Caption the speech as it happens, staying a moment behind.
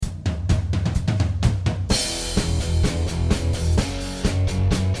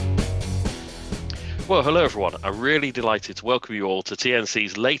Well, hello everyone. I'm really delighted to welcome you all to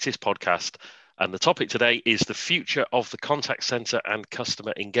TNC's latest podcast. And the topic today is the future of the contact center and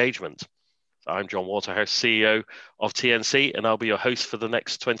customer engagement. So I'm John Waterhouse, CEO of TNC, and I'll be your host for the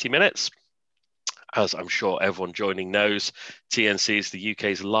next 20 minutes. As I'm sure everyone joining knows, TNC is the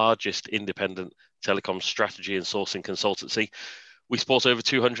UK's largest independent telecom strategy and sourcing consultancy. We support over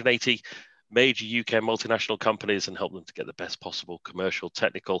 280 major UK multinational companies and help them to get the best possible commercial,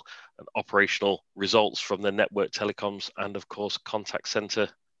 technical, and operational results from their network telecoms and, of course, contact center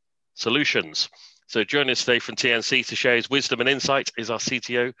solutions. So joining us today from TNC to share his wisdom and insight is our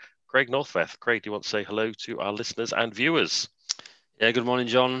CTO, Craig Northveth. Craig, do you want to say hello to our listeners and viewers? Yeah, good morning,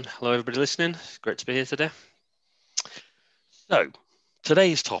 John. Hello, everybody listening. It's great to be here today. So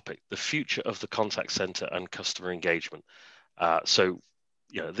today's topic, the future of the contact center and customer engagement.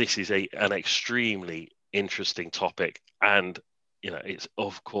 This is an extremely interesting topic, and it's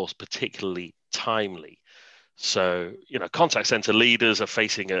of course particularly timely. So contact center leaders are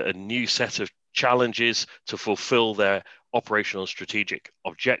facing a new set of challenges to fulfill their operational and strategic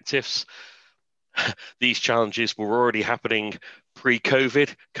objectives. These challenges were already happening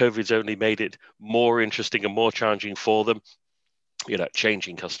pre-COVID. COVID's only made it more interesting and more challenging for them.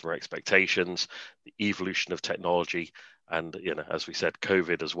 Changing customer expectations, the evolution of technology, and as we said,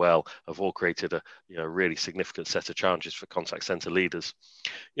 COVID as well, have all created a really significant set of challenges for contact center leaders.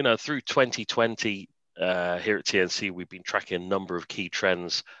 Through 2020, here at TNC, we've been tracking a number of key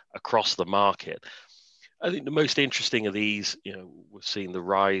trends across the market. I think the most interesting of these, we've seen the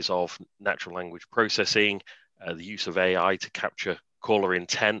rise of natural language processing, the use of AI to capture caller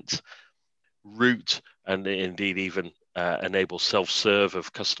intent, route, and indeed even enable self-serve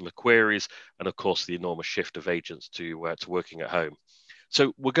of customer queries, and of course the enormous shift of agents to working at home.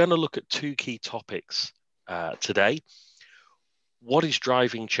 So we're going to look at two key topics today. What is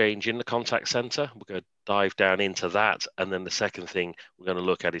driving change in the contact center? We're going to dive down into that, and then the second thing we're going to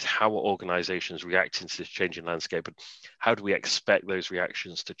look at is how are organizations reacting to this changing landscape, and how do we expect those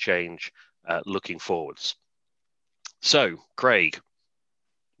reactions to change looking forwards. So Craig,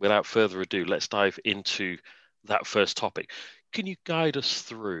 without further ado, let's dive into that first topic. Can you guide us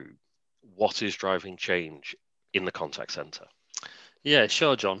through what is driving change in the contact center? Yeah,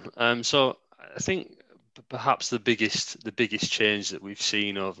 sure, John. So I think perhaps the biggest change that we've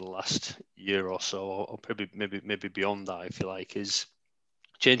seen over the last year or so, or maybe beyond that, if you like, is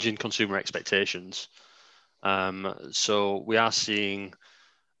changing consumer expectations. So we are seeing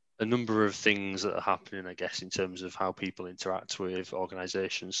a number of things that are happening, I guess, in terms of how people interact with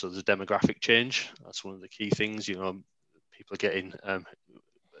organizations. So there's a demographic change. That's one of the key things. People are getting,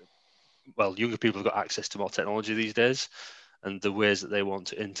 younger people have got access to more technology these days, and the ways that they want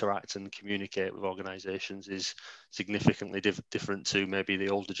to interact and communicate with organizations is significantly different to maybe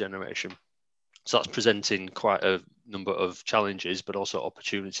the older generation. So that's presenting quite a number of challenges, but also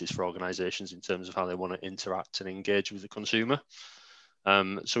opportunities for organizations in terms of how they want to interact and engage with the consumer.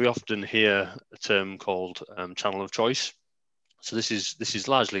 So we often hear a term called channel of choice. So this is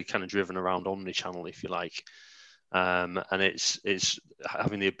largely kind of driven around omni-channel, if you like, and it's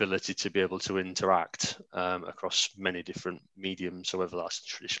having the ability to be able to interact across many different mediums. So whether that's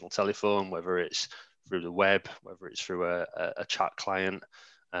traditional telephone, whether it's through the web, whether it's through a chat client,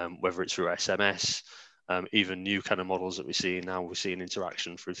 whether it's through SMS, even new kind of models that we're seeing now. We're seeing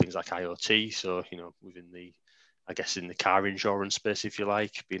interaction through things like IoT. So within in the car insurance space, if you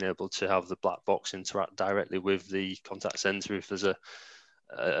like, being able to have the black box interact directly with the contact center if there's an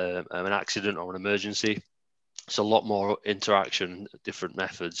accident or an emergency. So a lot more interaction, different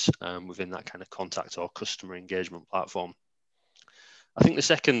methods within that kind of contact or customer engagement platform. I think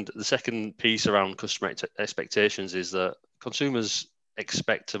the second piece around customer expectations is that consumers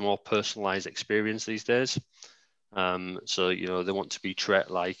expect a more personalized experience these days. So they want to be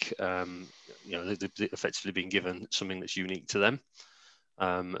treated like they've effectively been given something that's unique to them.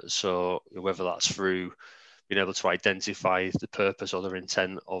 So whether that's through being able to identify the purpose or their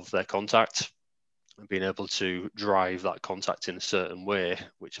intent of their contact and being able to drive that contact in a certain way,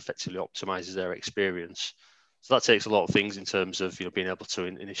 which effectively optimizes their experience. So that takes a lot of things in terms of being able to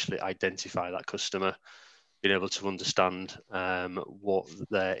initially identify that customer, being able to understand what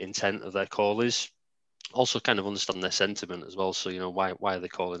their intent of their call is. Also kind of understand their sentiment as well. So, why are they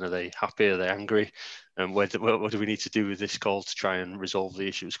calling? Are they happy? Are they angry? And what do we need to do with this call to try and resolve the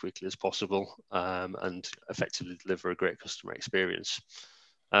issue as quickly as possible and effectively deliver a great customer experience?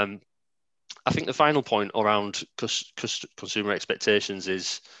 I think the final point around consumer expectations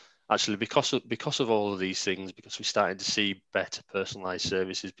is actually because of all of these things, because we're starting to see better personalized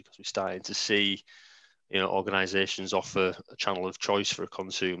services, because we're starting to see organizations offer a channel of choice for a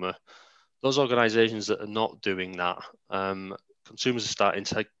consumer, those organisations that are not doing that, consumers are starting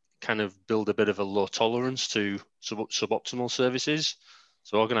to kind of build a bit of a low tolerance to suboptimal services.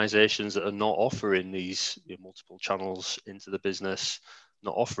 So organisations that are not offering these multiple channels into the business,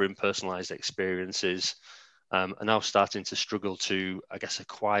 not offering personalised experiences, are now starting to struggle to, I guess,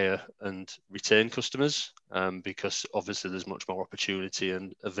 acquire and retain customers, because obviously there's much more opportunity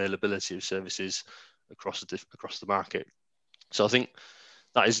and availability of services across the market. So I think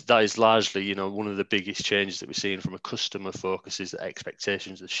that is largely, one of the biggest changes that we're seeing from a customer focus is that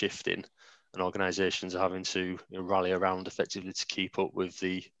expectations are shifting, and organisations are having to rally around effectively to keep up with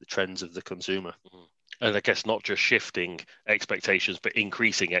the trends of the consumer. And I guess not just shifting expectations, but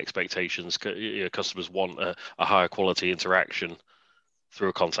increasing expectations. Customers want a higher quality interaction through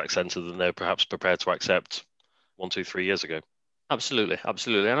a contact center than they're perhaps prepared to accept 1, 2, 3 years ago. Absolutely,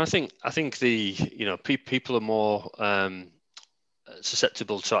 and I think the people are more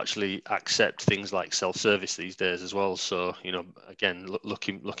susceptible to actually accept things like self-service these days as well. So again,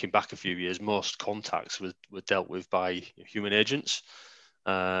 looking back a few years, most contacts were dealt with by human agents.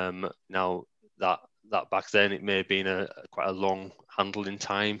 Now that back then it may have been quite a long handling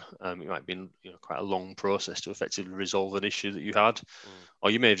time. It might have been quite a long process to effectively resolve an issue that you had,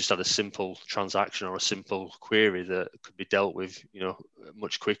 or you may have just had a simple transaction or a simple query that could be dealt with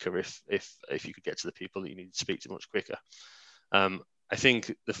much quicker if you could get to the people that you need to speak to much quicker. I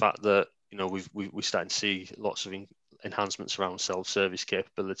think the fact that we're starting to see lots of enhancements around self-service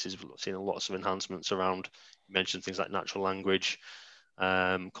capabilities. We've seen lots of enhancements around, you mentioned things like natural language,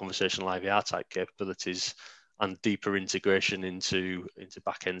 conversational IVR type capabilities, and deeper integration into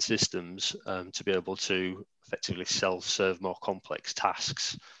back-end systems to be able to effectively self-serve more complex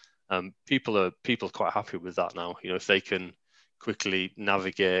tasks. People are quite happy with that now. If they can quickly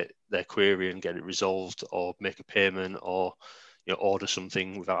navigate their query and get it resolved, or make a payment, or order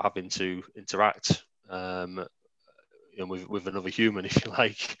something without having to interact with another human, if you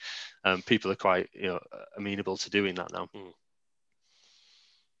like, people are quite amenable to doing that now.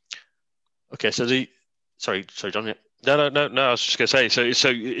 Okay, so sorry, John. Yeah. No. I was just going to say.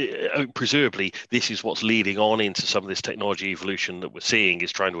 So presumably, this is what's leading on into some of this technology evolution that we're seeing,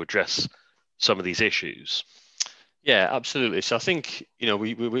 is trying to address some of these issues. Yeah, absolutely. So I think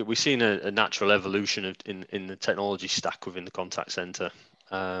we've seen a natural evolution in the technology stack within the contact center.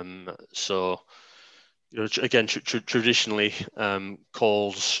 So again, traditionally,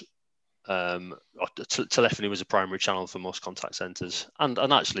 calls. Telephony was a primary channel for most contact centers, and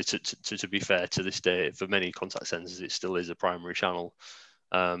actually, to be fair, to this day, for many contact centers, it still is a primary channel.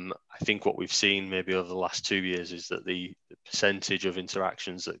 I think what we've seen maybe over the last 2 years is that the percentage of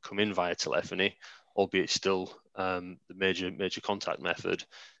interactions that come in via telephony, albeit still the major contact method,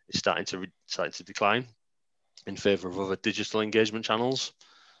 is starting to decline in favour of other digital engagement channels.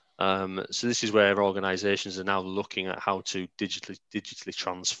 So this is where organisations are now looking at how to digitally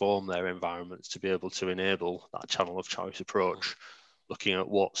transform their environments to be able to enable that channel of choice approach, looking at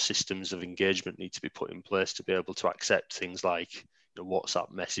what systems of engagement need to be put in place to be able to accept things like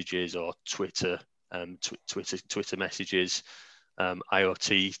WhatsApp messages or Twitter messages,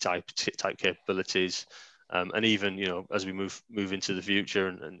 IoT type capabilities, and even as we move into the future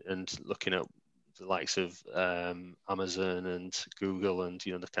and looking at the likes of Amazon and Google and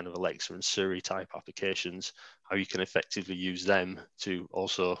the kind of Alexa and Siri type applications, how you can effectively use them to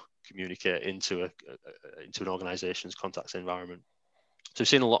also communicate into an organization's contact environment. So we've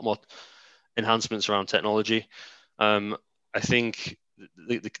seen a lot more enhancements around technology. I think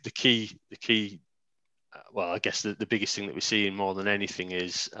the key well, I guess the biggest thing that we're seeing more than anything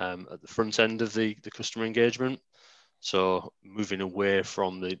is at the front end of the customer engagement. So moving away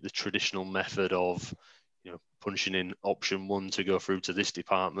from the traditional method of punching in option 1 to go through to this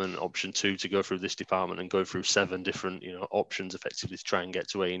department, option 2 to go through this department, and go through 7 different options effectively to try and get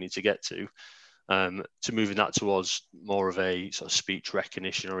to where you need to get to moving that towards more of a sort of speech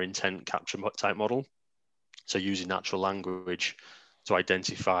recognition or intent capture type model. So using natural language to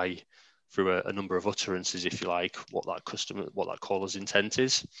identify through a number of utterances, if you like, what that caller's intent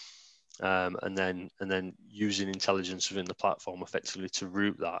is. And then using intelligence within the platform effectively to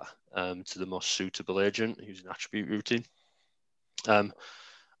route that to the most suitable agent using attribute routing.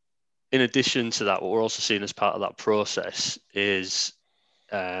 In addition to that, what we're also seeing as part of that process is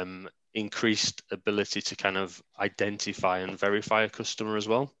increased ability to kind of identify and verify a customer as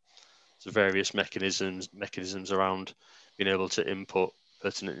well. So various mechanisms around being able to input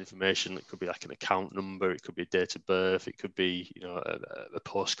pertinent information. It could be like an account number, it could be a date of birth, it could be a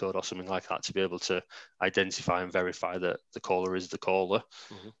postcode or something like that to be able to identify and verify that the caller is the caller.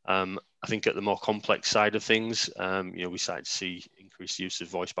 I think at the more complex side of things, we started to see increased use of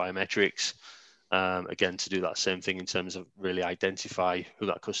voice biometrics. Again, to do that same thing in terms of really identify who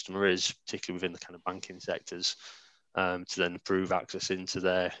that customer is, particularly within the kind of banking sectors, to then improve access into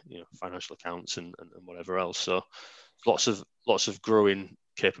their financial accounts and whatever else. So lots of growing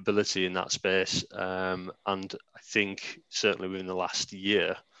capability in that space, and I think certainly within the last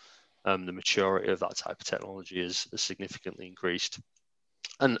year, the maturity of that type of technology has significantly increased.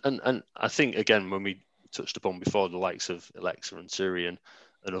 And I think, again, when we touched upon before the likes of Alexa and Siri and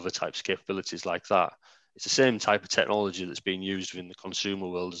other types of capabilities like that, it's the same type of technology that's being used within the consumer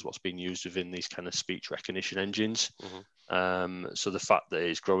world as what's being used within these kind of speech recognition engines. So the fact that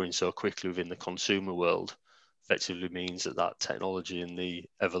it's growing so quickly within the consumer world effectively means that technology and the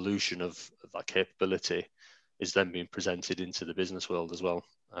evolution of that capability is then being presented into the business world as well,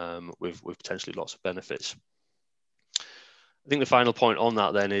 with potentially lots of benefits. I think the final point on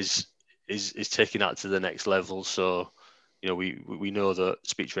that then is taking that to the next level. So, we know that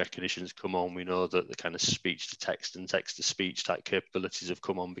speech recognition has come on. We know that the kind of speech to text and text to speech type capabilities have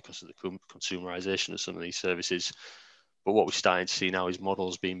come on because of the consumerization of some of these services. But what we're starting to see now is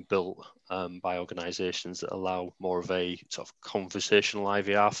models being built by organizations that allow more of a sort of conversational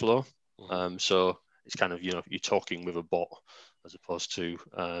IVR flow. So it's kind of, you're talking with a bot as opposed to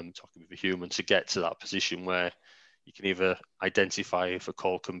talking with a human, to get to that position where you can either identify if a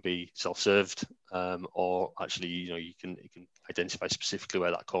call can be self-served, or actually, you can identify specifically where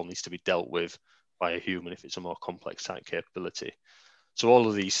that call needs to be dealt with by a human if it's a more complex type capability. So all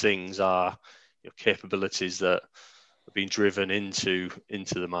of these things are capabilities that are being driven into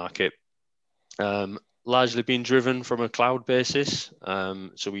the market, largely being driven from a cloud basis.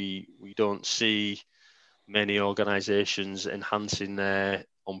 So we don't see many organizations enhancing their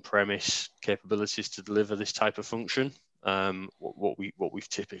on-premise capabilities to deliver this type of function. What we've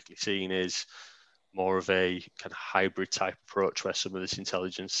typically seen is more of a kind of hybrid type approach where some of this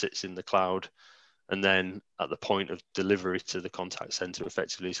intelligence sits in the cloud, and then at the point of delivery to the contact center,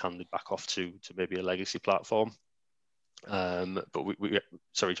 effectively is handed back off to maybe a legacy platform. But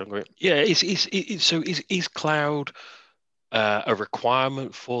sorry, John, go ahead. Yeah, is cloud a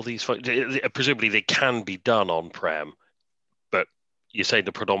requirement for these? Presumably, they can be done on-prem, but you're saying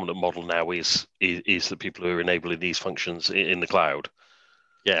the predominant model now is that people are enabling these functions in the cloud.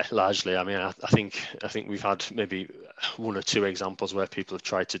 Yeah, largely. I mean, I think we've had maybe one or two examples where people have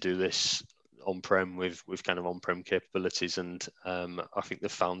tried to do this on-prem with kind of on-prem capabilities, and I think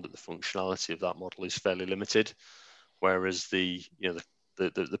they've found that the functionality of that model is fairly limited, whereas the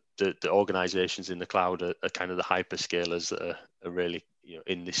organizations in the cloud are kind of the hyperscalers that are really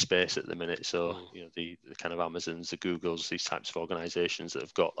in this space at the minute. So the kind of Amazons, the Googles, these types of organizations that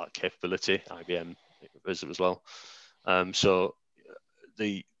have got that capability, IBM as well. So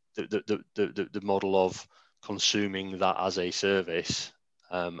the model of consuming that as a service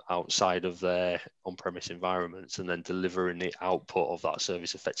outside of their on-premise environments and then delivering the output of that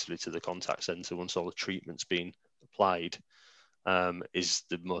service effectively to the contact center once all the treatment's been applied is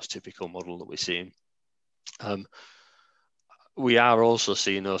the most typical model that we're seeing. We are also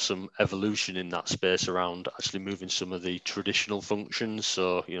seeing some evolution in that space around actually moving some of the traditional functions.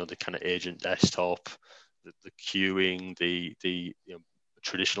 So, the kind of agent desktop, the queuing, the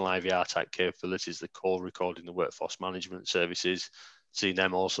traditional IVR type capabilities, the call recording, the workforce management services, seeing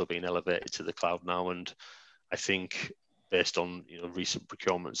them also being elevated to the cloud now. And I think based on recent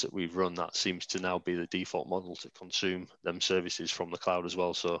procurements that we've run, that seems to now be the default model to consume them services from the cloud as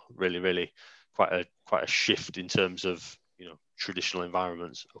well. So really quite a shift in terms of traditional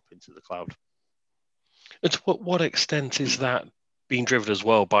environments up into the cloud. And to what extent is that being driven as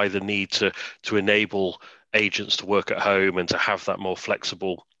well by the need to enable agents to work at home and to have that more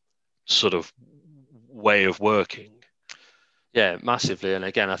flexible sort of way of working? Yeah, massively. And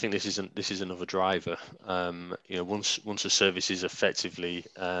again, I think this is another driver. Once a service is effectively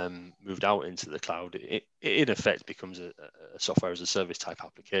moved out into the cloud, it in effect becomes a software as a service type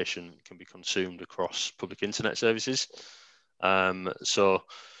application. It can be consumed across public internet services. So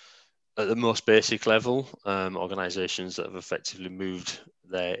at the most basic level, organizations that have effectively moved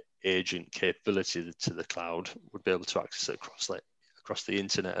their agent capability to the cloud would be able to access it across the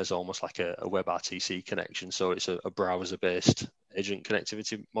internet as almost like a WebRTC connection. So it's a browser-based agent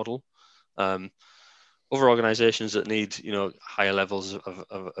connectivity model. Other organizations that need higher levels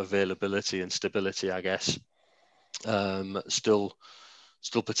of availability and stability, I guess, still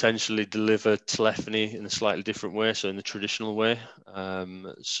potentially deliver telephony in a slightly different way, so in the traditional way.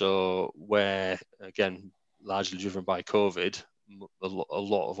 So where, again, largely driven by COVID, a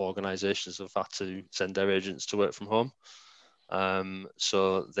lot of organizations have had to send their agents to work from home.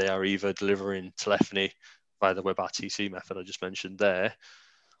 So they are either delivering telephony via the WebRTC method I just mentioned there,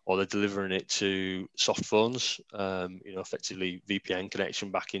 or they're delivering it to soft phones, effectively VPN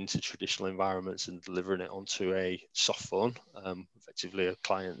connection back into traditional environments and delivering it onto a soft phone, effectively a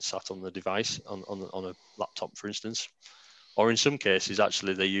client sat on the device on a laptop, for instance. Or in some cases,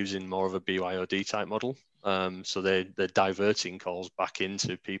 actually, they're using more of a BYOD type model. So they're diverting calls back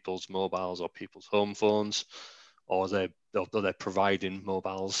into people's mobiles or people's home phones, or they're providing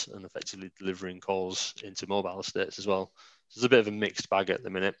mobiles and effectively delivering calls into mobile estates as well. So there's a bit of a mixed bag at the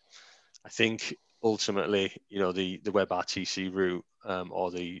minute. I think ultimately, the WebRTC route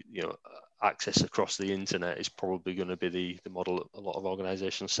or the access across the internet is probably going to be the model a lot of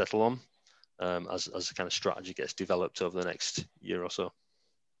organisations settle on. As the kind of strategy gets developed over the next year or so.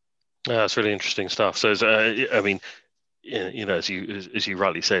 That's really interesting stuff. So, I mean, as you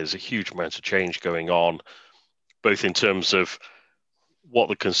rightly say, there's a huge amount of change going on, both in terms of what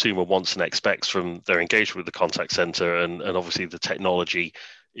the consumer wants and expects from their engagement with the contact center, and obviously the technology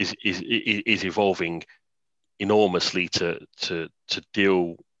is evolving enormously to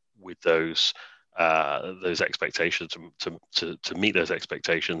deal with those expectations, to meet those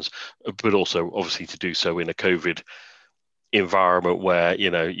expectations, but also obviously to do so in a COVID environment where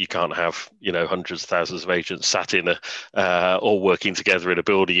you can't have hundreds of thousands of agents sat in all working together in a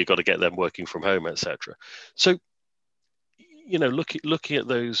building. You've got to get them working from home, etc. So looking at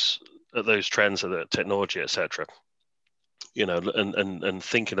those trends of the technology, etc. And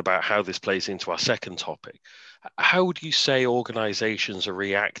thinking about how this plays into our second topic, how would you say organizations are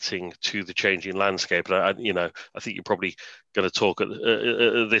reacting to the changing landscape? And I think you're probably going to talk at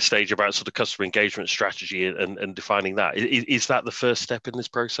this stage about sort of customer engagement strategy and defining that. Is that the first step in this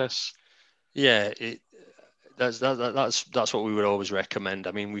process? Yeah, that's what we would always recommend.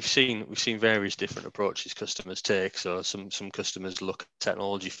 I mean, we've seen various different approaches customers take. So some customers look at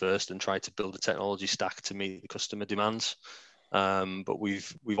technology first and try to build a technology stack to meet the customer demands. But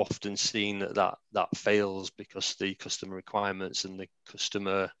we've often seen that fails because the customer requirements and the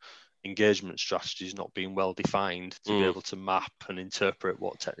customer engagement strategy is not being well defined to be able to map and interpret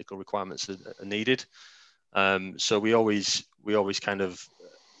what technical requirements are needed. So we always kind of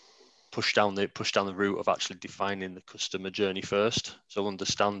push down the route of actually defining the customer journey first. So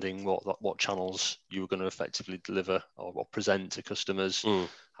understanding what channels you are going to effectively deliver or present to customers,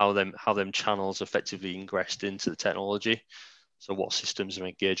 how them channels effectively ingressed into the technology. So what systems of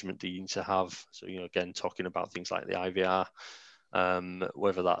engagement do you need to have? So, again, talking about things like the IVR,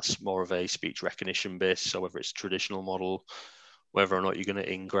 whether that's more of a speech recognition based, or whether it's a traditional model, whether or not you're going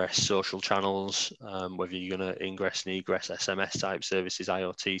to ingress social channels, whether you're going to ingress and egress SMS type services,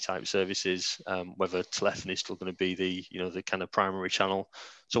 IoT type services, whether telephony is still going to be the kind of primary channel.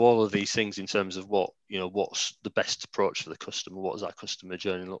 So all of these things in terms of what's the best approach for the customer, what does that customer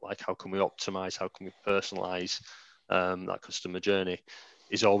journey look like? How can we optimize? How can we personalize that customer journey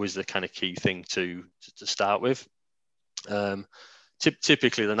is always the kind of key thing to start with.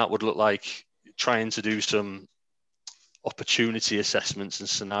 Typically, then that would look like trying to do some opportunity assessments and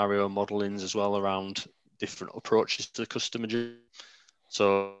scenario modelings as well around different approaches to the customer journey.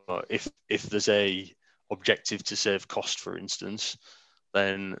 So if there's a objective to save cost, for instance,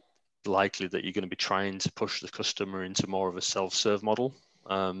 then likely that you're going to be trying to push the customer into more of a self-serve model.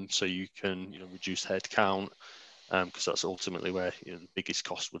 So you can reduce headcount, because that's ultimately where the biggest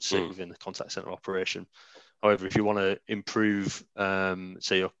cost would sit within the contact center operation. However, if you want to improve,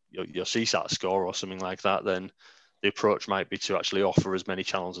 say your CSAT score or something like that, then the approach might be to actually offer as many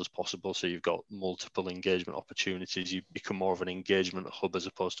channels as possible. So you've got multiple engagement opportunities. You become more of an engagement hub as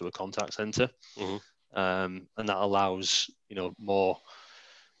opposed to a contact center, and that allows more.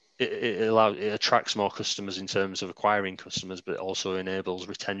 It attracts more customers in terms of acquiring customers, but it also enables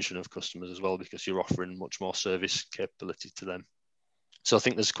retention of customers as well, because you're offering much more service capability to them. So I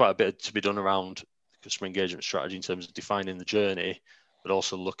think there's quite a bit to be done around customer engagement strategy in terms of defining the journey, but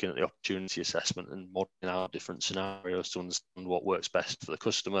also looking at the opportunity assessment and modeling out different scenarios to understand what works best for the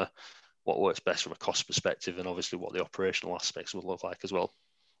customer, what works best from a cost perspective, and obviously what the operational aspects will look like as well.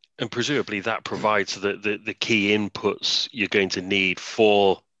 And presumably that provides the key inputs you're going to need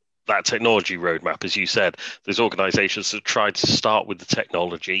for that technology roadmap. As you said, there's organizations that tried to start with the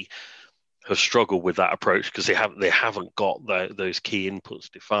technology have struggled with that approach because they haven't got those key inputs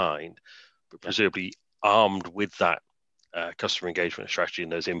defined, but presumably armed with that customer engagement strategy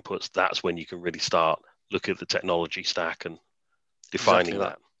and those inputs, that's when you can really start looking at the technology stack and defining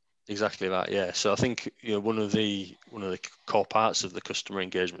that. Exactly that, yeah. So I think one of the core parts of the customer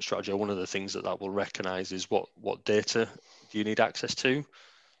engagement strategy, or one of the things that will recognize, is what data do you need access to.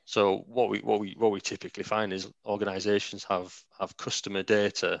 So what we typically find is organisations have customer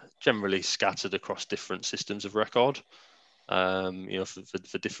data generally scattered across different systems of record,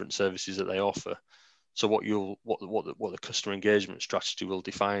 for different services that they offer. So what the customer engagement strategy will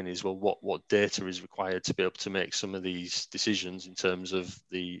define is, well, what data is required to be able to make some of these decisions in terms of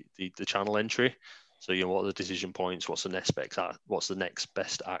the channel entry. So what are the decision points? What's the next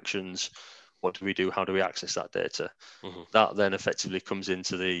best actions? What do we do? How do we access that data? Mm-hmm. That then effectively comes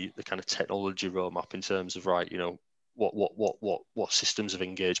into the kind of technology roadmap in terms of, right, what systems of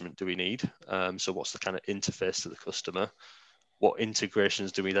engagement do we need? So what's the kind of interface to the customer? What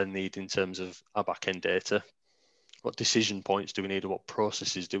integrations do we then need in terms of our back-end data? What decision points do we need, or what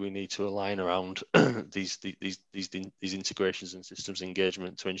processes do we need to align around these integrations and systems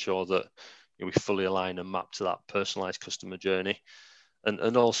engagement to ensure that we fully align and map to that personalized customer journey?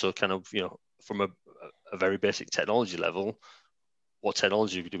 And also kind of, from a very basic technology level, what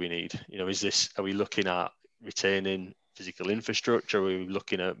technology do we need? Are we looking at retaining physical infrastructure? Are we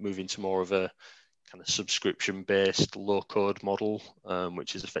looking at moving to more of a kind of subscription-based low-code model,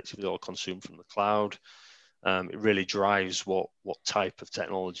 which is effectively all consumed from the cloud? It really drives what type of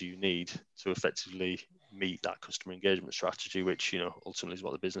technology you need to effectively meet that customer engagement strategy, which ultimately is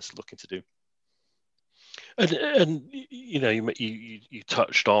what the business is looking to do. And you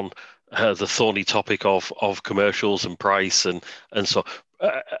touched on the thorny topic of commercials and price and so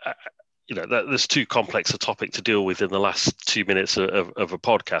there's too complex a topic to deal with in the last 2 minutes of a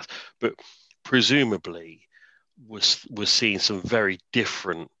podcast, but presumably we're seeing some very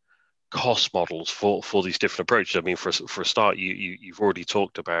different cost models for these different approaches. I mean, for a start, you've already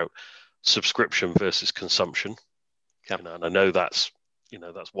talked about subscription versus consumption. Yeah. And I know that's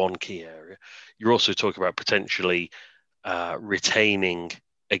one key area. You're also talking about potentially retaining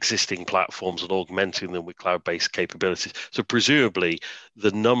existing platforms and augmenting them with cloud-based capabilities. So presumably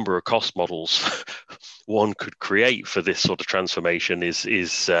the number of cost models one could create for this sort of transformation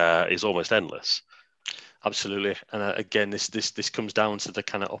is almost endless. Absolutely. And again, this comes down to the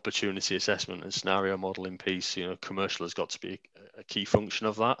kind of opportunity assessment and scenario modeling piece. Commercial has got to be a key function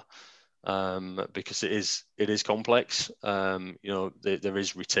of that. Because it is complex. There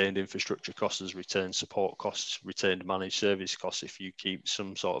is retained infrastructure costs, there's retained support costs, retained managed service costs if you keep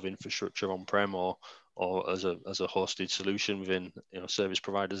some sort of infrastructure on-prem or as a hosted solution within service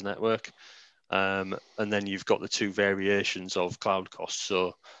providers network. And then you've got the two variations of cloud costs.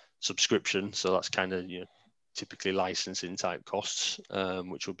 So subscription, so that's kind of typically licensing type costs,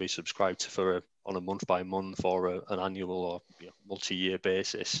 which will be subscribed to on a month by month or an annual or multi-year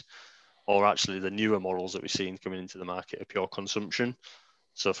basis. Or actually the newer models that we've seen coming into the market are pure consumption.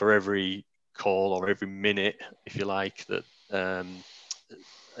 So for every call or every minute, if you like, that an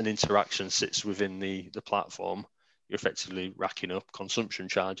interaction sits within the platform, you're effectively racking up consumption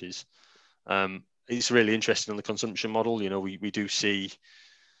charges. It's really interesting on the consumption model. We do see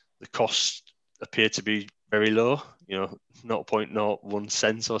the costs appear to be very low, 0.01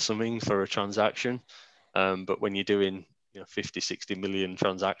 cents or something for a transaction. But when you're doing 50, 60 million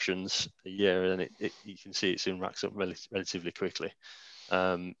transactions a year, and you can see it soon racks up relatively quickly.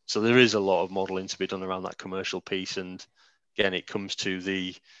 So there is a lot of modeling to be done around that commercial piece. And again, it comes to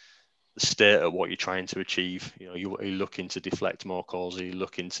the state of what you're trying to achieve. Are you looking to deflect more calls? Are you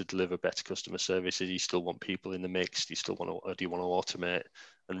looking to deliver better customer services? Do you still want people in the mix? Do you want to automate?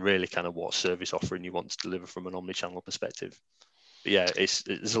 And really kind of what service offering you want to deliver from an omni-channel perspective. But yeah,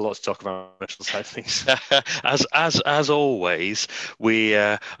 there's a lot to talk about on the commercial side of things. as always, we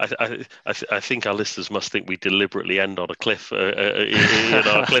I think our listeners must think we deliberately end on a cliff, a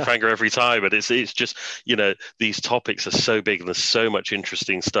cliffhanger every time. But it's just these topics are so big and there's so much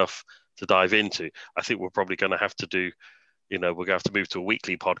interesting stuff to dive into. I think we're probably going to have to do. We're going to have to move to a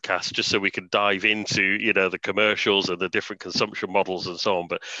weekly podcast just so we can dive into, the commercials and the different consumption models and so on.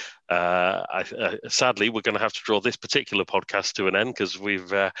 But sadly, we're going to have to draw this particular podcast to an end because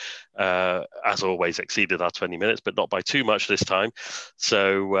we've, as always, exceeded our 20 minutes, but not by too much this time.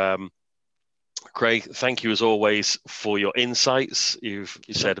 So, Craig, thank you as always for your insights. You've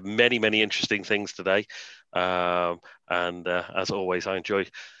said many, many interesting things today. And as always, I enjoy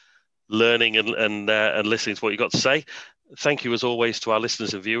learning and listening to what you got to say. Thank you, as always, to our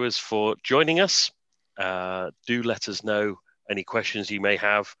listeners and viewers for joining us. Do let us know any questions you may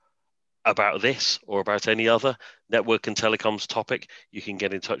have about this or about any other network and telecoms topic. You can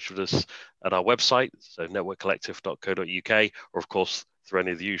get in touch with us at our website, so networkcollective.co.uk, or of course through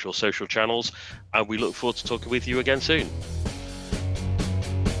any of the usual social channels. And we look forward to talking with you again soon.